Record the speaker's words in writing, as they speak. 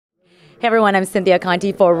Hey everyone, I'm Cynthia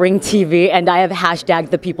Conti for Ring TV, and I have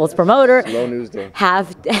hashtag the People's Promoter. Slow news day.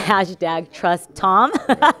 Hashtag Trust Tom.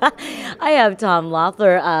 I have Tom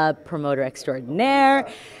Loeffler, promoter extraordinaire.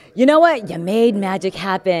 You know what? You made magic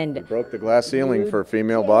happen. We broke the glass ceiling for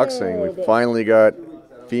female boxing. We finally got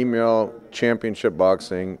female championship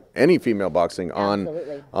boxing, any female boxing on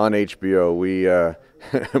HBO. We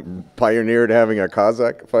pioneered having a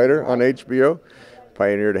Kazakh fighter on HBO.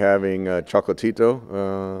 Pioneered having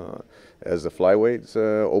Chocolatito as the flyweights,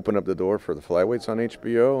 open up the door for the flyweights on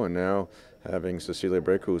HBO, and now having Cecilia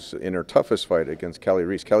Breakus in her toughest fight against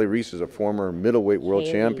Reis. Reis is a former middleweight world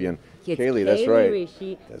champion. Kaylee, that's right.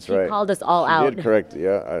 She right. Called us all out. She did, correct.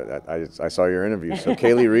 Yeah, I saw your interview. So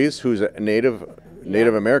Reis, who's a Native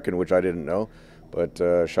American, which I didn't know. But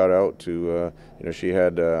shout out to, she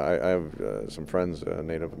had, I have some friends,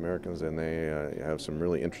 Native Americans, and they have some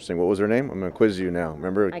really interesting, what was her name? I'm going to quiz you now.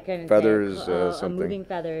 Remember? Feathers, something? Moving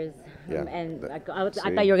Feathers. Yeah. And I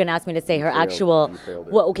thought you were going to ask me to say her actual,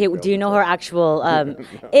 okay, do you know her actual,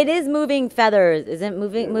 it is Moving Feathers. Isn't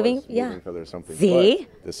moving? Yeah. Moving Feathers, something. See?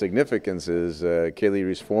 But the significance is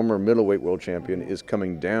Reis, former middleweight world champion, is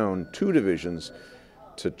coming down 2 divisions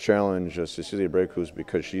to challenge Cecilia Breakus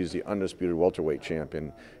because she's the undisputed welterweight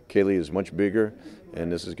champion. Kaylee is much bigger,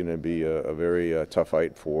 and this is going to be a very tough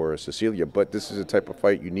fight for Cecilia. But this is the type of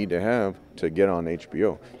fight you need to have to get on HBO.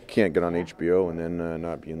 You can't get on HBO and then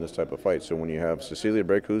not be in this type of fight. So when you have Cecilia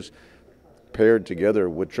Breakus paired together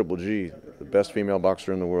with Triple G, the best female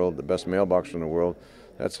boxer in the world, the best male boxer in the world,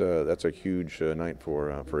 that's a huge night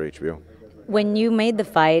for HBO. When you made the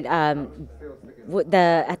fight, at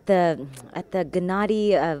the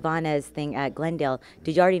Gennady Vanez thing at Glendale,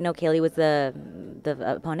 did you already know Kaylee was the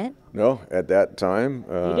opponent? No, at that time.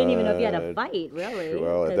 You didn't even know if you had a fight, really.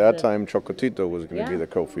 Well, at that time, Chocolatito was going to be the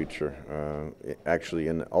co-feature, actually,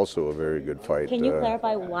 and also a very good fight. Can you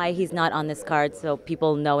clarify why he's not on this card so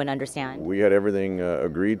people know and understand? We had everything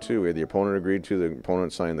agreed to. We had the opponent agreed to. The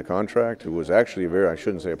opponent signed the contract, who was actually I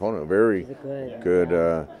shouldn't say opponent, a very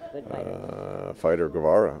good fighter,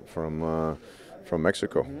 Guevara, from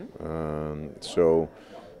Mexico.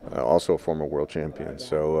 Also a former world champion.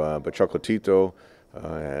 So, but Chocolatito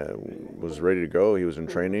was ready to go. He was in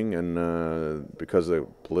training, and because of the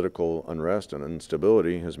political unrest and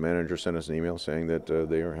instability, his manager sent us an email saying that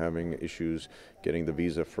they are having issues getting the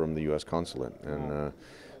visa from the U.S. consulate. And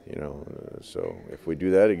so if we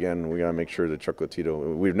do that again, we got to make sure that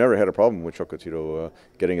Chocolatito. We've never had a problem with Chocolatito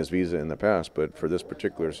getting his visa in the past, but for this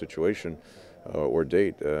particular situation or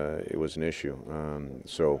date, it was an issue.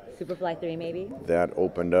 So Superfly 3 maybe? That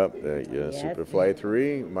opened up. Yes. Superfly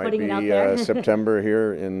 3 might Putting be September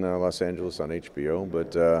here in Los Angeles on HBO,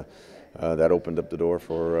 but that opened up the door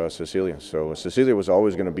for Cecilia. So Cecilia was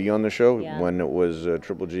always going to be on the show. When it was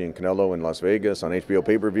Triple G and Canelo in Las Vegas on HBO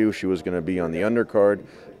pay-per-view, she was going to be on the undercard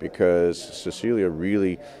because Cecilia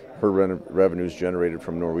really, her revenues generated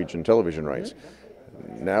from Norwegian television rights.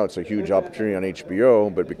 Now it's a huge opportunity on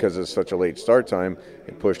HBO, but because it's such a late start time,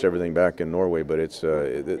 it pushed everything back in Norway. But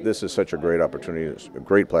this is such a great opportunity, it's a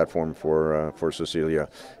great platform for Cecilia,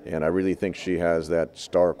 and I really think she has that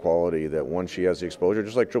star quality that once she has the exposure,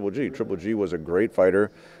 just like Triple G. Triple G was a great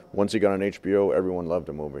fighter. Once he got on HBO, everyone loved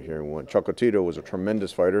him over here. Chocolatito was a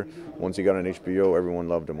tremendous fighter. Once he got on HBO, everyone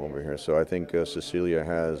loved him over here. So I think Cecilia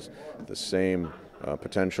has the same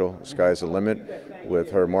potential. Sky's the limit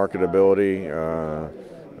with her marketability,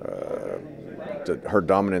 her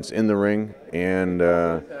dominance in the ring, and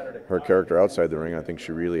her character outside the ring. I think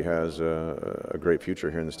she really has a great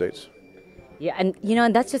future here in the States. Yeah, and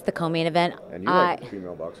and that's just the co-main event. And you like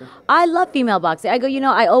female boxing? I love female boxing. I go,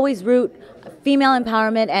 I always root female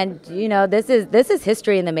empowerment, and this is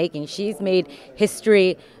history in the making. She's made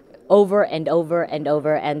history over and over and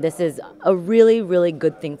over, and this is a really, really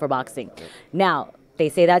good thing for boxing. Now, they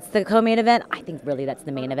say that's the co-main event. I think really that's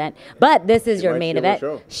the main event. But this is your main event.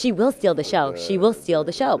 She will steal the show. She will steal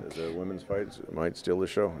the show. The women's fights might steal the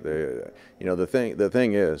show. The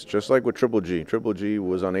thing is, just like with Triple G. Triple G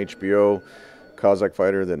was on HBO. Kazakh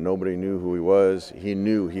fighter that nobody knew who he was. He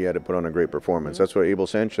knew he had to put on a great performance. That's why Abel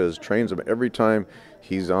Sanchez trains him every time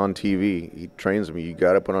he's on TV. He trains him. You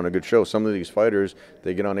got to put on a good show. Some of these fighters,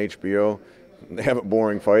 they get on HBO, they have a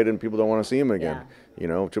boring fight, and people don't want to see him again.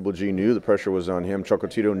 Triple G knew the pressure was on him.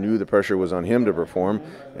 Chocolatito knew the pressure was on him to perform,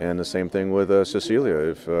 and the same thing with Cecilia.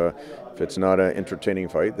 If it's not an entertaining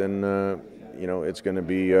fight, then it's going to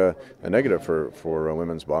be a negative for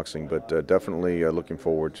women's boxing, but definitely looking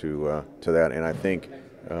forward to that. And I think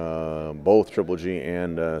both Triple G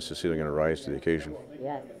and Cecilia are going to rise to the occasion.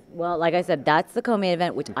 Yes. Well, like I said, that's the co-main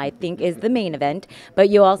event, which I think is the main event. But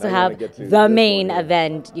you also have the main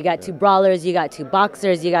event. You got two brawlers, you got two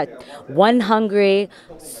boxers, you got one hungry,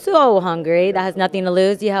 so hungry, that has nothing to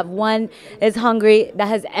lose. You have one is hungry, that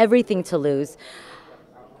has everything to lose.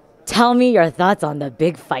 Tell me your thoughts on the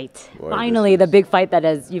big fight. Boy, finally, the big fight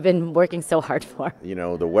that you've been working so hard for. You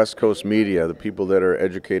know, the West Coast media, the people that are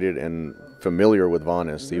educated and familiar with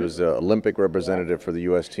Vanes. He was the Olympic representative for the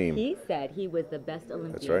U.S. team. He said he was the best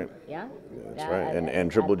Olympian. That's right. Yeah? That's right.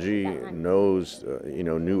 And Triple G knows,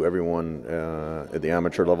 knew everyone at the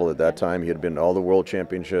amateur level at that time. He had been to all the World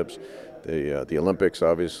Championships, the Olympics,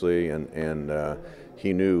 obviously, and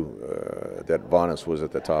he knew that Vanes was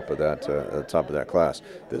at the top of that class.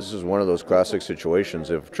 This is one of those classic situations.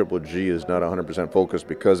 If Triple G is not 100% focused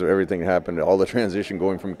because of everything that happened, all the transition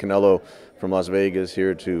going from Canelo, from Las Vegas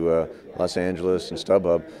here to Los Angeles and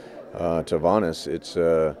StubHub to Vanes, it's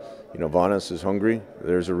Vanes is hungry.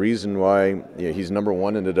 There's a reason why he's number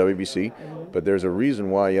one in the WBC, but there's a reason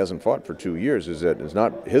why he hasn't fought for 2 years. Is that it's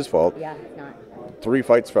not his fault. Yeah, it's not. 3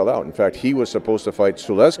 fights fell out. In fact, he was supposed to fight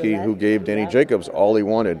Suleski, who gave Danny Jacobs all he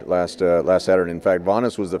wanted last Saturday. In fact,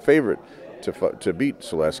 Vanes was the favorite to beat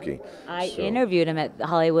Suleski. I interviewed him at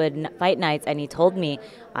Hollywood Fight Nights, and he told me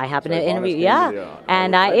I happened to interview.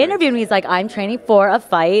 And I interviewed him. He's like, I'm training for a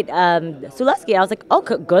fight, Suleski. I was like, oh,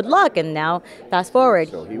 good luck. And now, fast forward,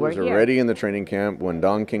 so he was already in the training camp when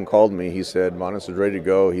Don King called me. He said Vanes is ready to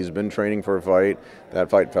go. He's been training for a fight.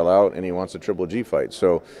 That fight fell out, and he wants a Triple G fight.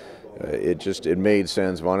 So. It made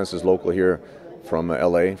sense. Vanes is local here from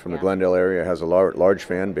LA, from the Glendale area, has a large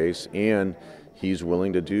fan base, and he's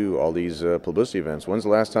willing to do all these publicity events. When's the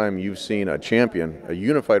last time you've seen a champion, a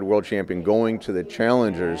unified world champion, going to the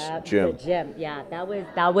Challengers gym? The gym, yeah, that was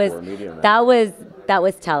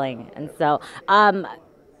telling. And so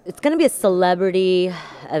it's going to be a celebrity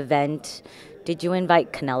event. Did you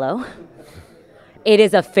invite Canelo? It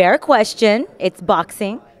is a fair question. It's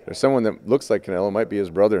boxing. There's someone that looks like Canelo, might be his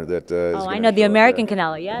brother. I know, the American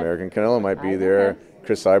Canelo, yeah. American Canelo might be there.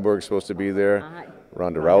 Chris Cyborg's supposed to be there.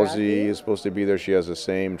 Ronda Rousey is supposed to be there. She has the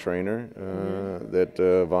same trainer that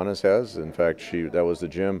Vanes has. In fact, that was the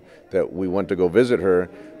gym that we went to go visit her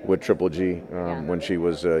with Triple G when she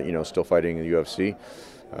was still fighting in the UFC.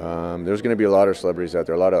 There's going to be a lot of celebrities out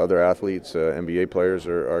there. A lot of other athletes, NBA players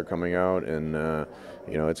are coming out, and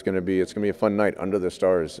it's going to be a fun night under the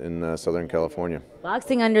stars in Southern California.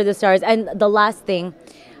 Boxing under the stars. And the last thing,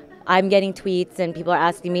 I'm getting tweets and people are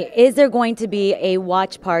asking me, is there going to be a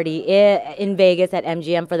watch party in Vegas at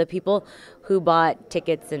MGM for the people who bought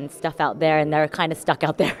tickets and stuff out there and they're kind of stuck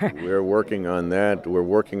out there? We're working on that. We're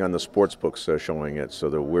working on the sports books showing it,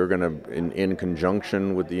 so that we're going to, in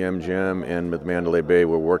conjunction with the MGM and with Mandalay Bay,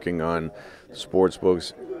 we're working on sports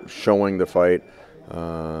books showing the fight.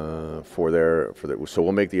 So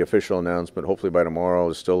we'll make the official announcement hopefully by tomorrow.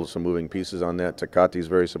 There's still some moving pieces on that. Tecati's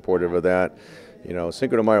very supportive of that.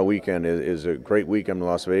 Cinco de Mayo weekend is a great weekend in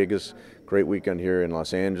Las Vegas, great weekend here in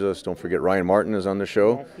Los Angeles. Don't forget Ryan Martin is on the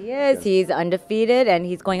show. Yes, he is. He's undefeated, and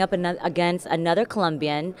he's going up against another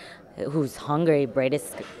Colombian who's hungry,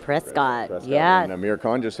 Breidis Prescott. Yeah. And Amir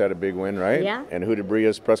Khan just had a big win, right? Yeah. And who did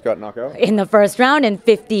Breidis Prescott knock out? In the first round in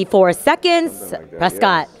 54 seconds. Like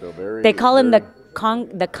Prescott. Yeah. So they call him the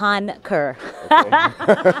Conqueror.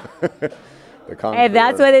 Okay. And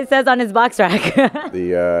that's what it says on his box rack.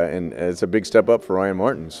 And it's a big step up for Ryan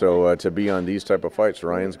Martin. So to be on these type of fights,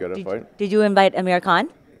 Ryan's got to fight. Did you invite Amir Khan?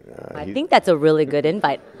 I think that's a really good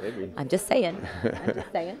invite. Maybe. I'm just saying.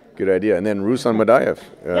 Good idea. And then Ruslan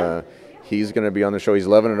Madaev. He's going to be on the show. He's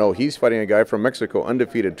 11-0. He's fighting a guy from Mexico,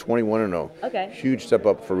 undefeated, 21-0. Okay. Huge step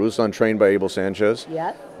up for Ruslan, trained by Abel Sanchez.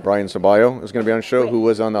 Yeah. Brian Ceballo is going to be on the show, who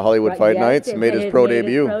was on the Hollywood Fight Nights, made his pro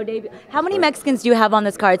debut. How many Mexicans do you have on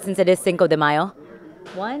this card since it is Cinco de Mayo?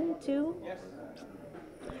 1, 2?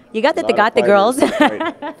 You got the Tecate girls.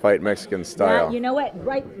 Fight Mexican style. Yeah, you know what?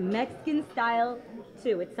 Right, Mexican style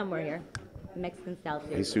too. It's somewhere here. Mexican style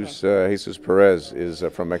too. Jesus Perez is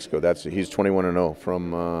from Mexico. He's 21-0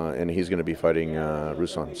 from, and he's going to be fighting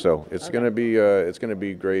Ruslan. So it's going to be great. It's going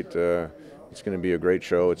to be a great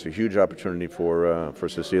show. It's a huge opportunity for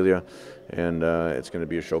Cecilia, and it's going to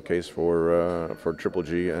be a showcase for Triple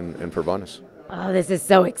G and for Vanes. Oh, this is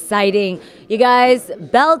so exciting. You guys,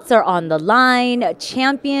 belts are on the line.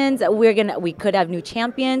 Champions, we could have new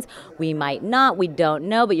champions. We might not. We don't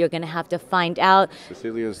know, but you're going to have to find out.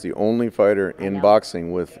 Cecilia is the only fighter in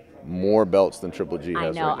boxing with more belts than Triple G has.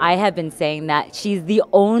 I know. Right now. I have been saying that. She's the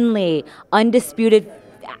only undisputed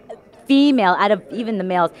female out of even the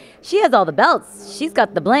males. She has all the belts. She's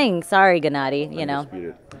got the bling. Sorry, Gennady,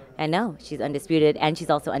 Undisputed. And no, she's undisputed, and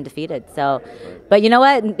she's also undefeated. So, but you know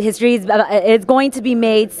what? History is going to be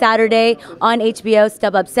made Saturday on HBO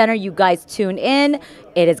StubHub Center. You guys tune in.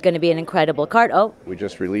 It is going to be an incredible card. Oh, we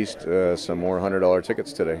just released some more $100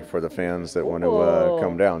 tickets today for the fans that want to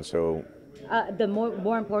come down. So, the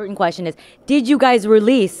more important question is, did you guys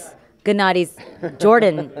release Gennady's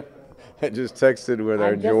Jordan? I just texted with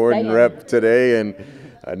our Jordan rep today, and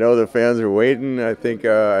I know the fans are waiting. I think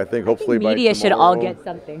hopefully by media should all get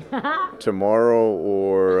something. Tomorrow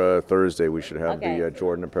or Thursday, we should have the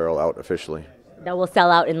Jordan apparel out officially. That will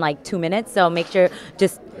sell out in like 2 minutes. So make sure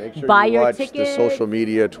buy your ticket. Watch the social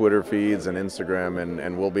media, Twitter feeds, and Instagram,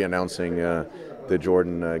 and we'll be announcing the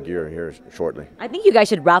Jordan gear here shortly. I think you guys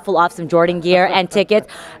should raffle off some Jordan gear and tickets.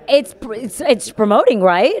 It's promoting,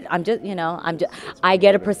 right? I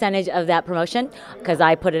get a percentage of that promotion because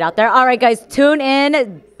I put it out there. All right, guys, tune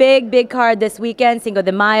in. Big card this weekend, Cinco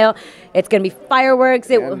de Mayo. It's going to be fireworks.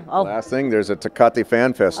 Last thing, there's a Tecate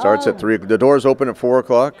Fan Fest. Starts at 3. The doors open at 4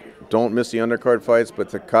 o'clock. Don't miss the undercard fights, but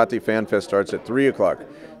the Tecate Fan Fest starts at 3 o'clock.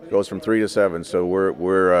 Goes from 3 to 7, so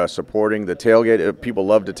we're supporting the tailgate. People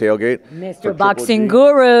love to tailgate. Mr. Boxing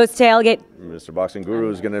Guru's tailgate. Mr. Boxing Guru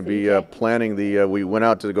is going to be planning the. We went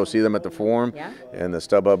out to go see them at the Forum, and the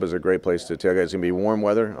StubHub is a great place to tailgate. It's going to be warm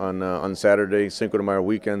weather on Saturday, Cinco de Mayo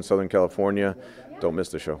weekend, Southern California. Don't miss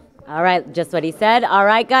the show. All right, just what he said. All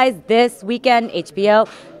right, guys, this weekend, HBO.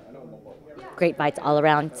 Great fights all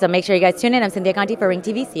around. So make sure you guys tune in. I'm Cynthia Conti for Ring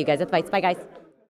TV. See you guys at the fights. Bye, guys.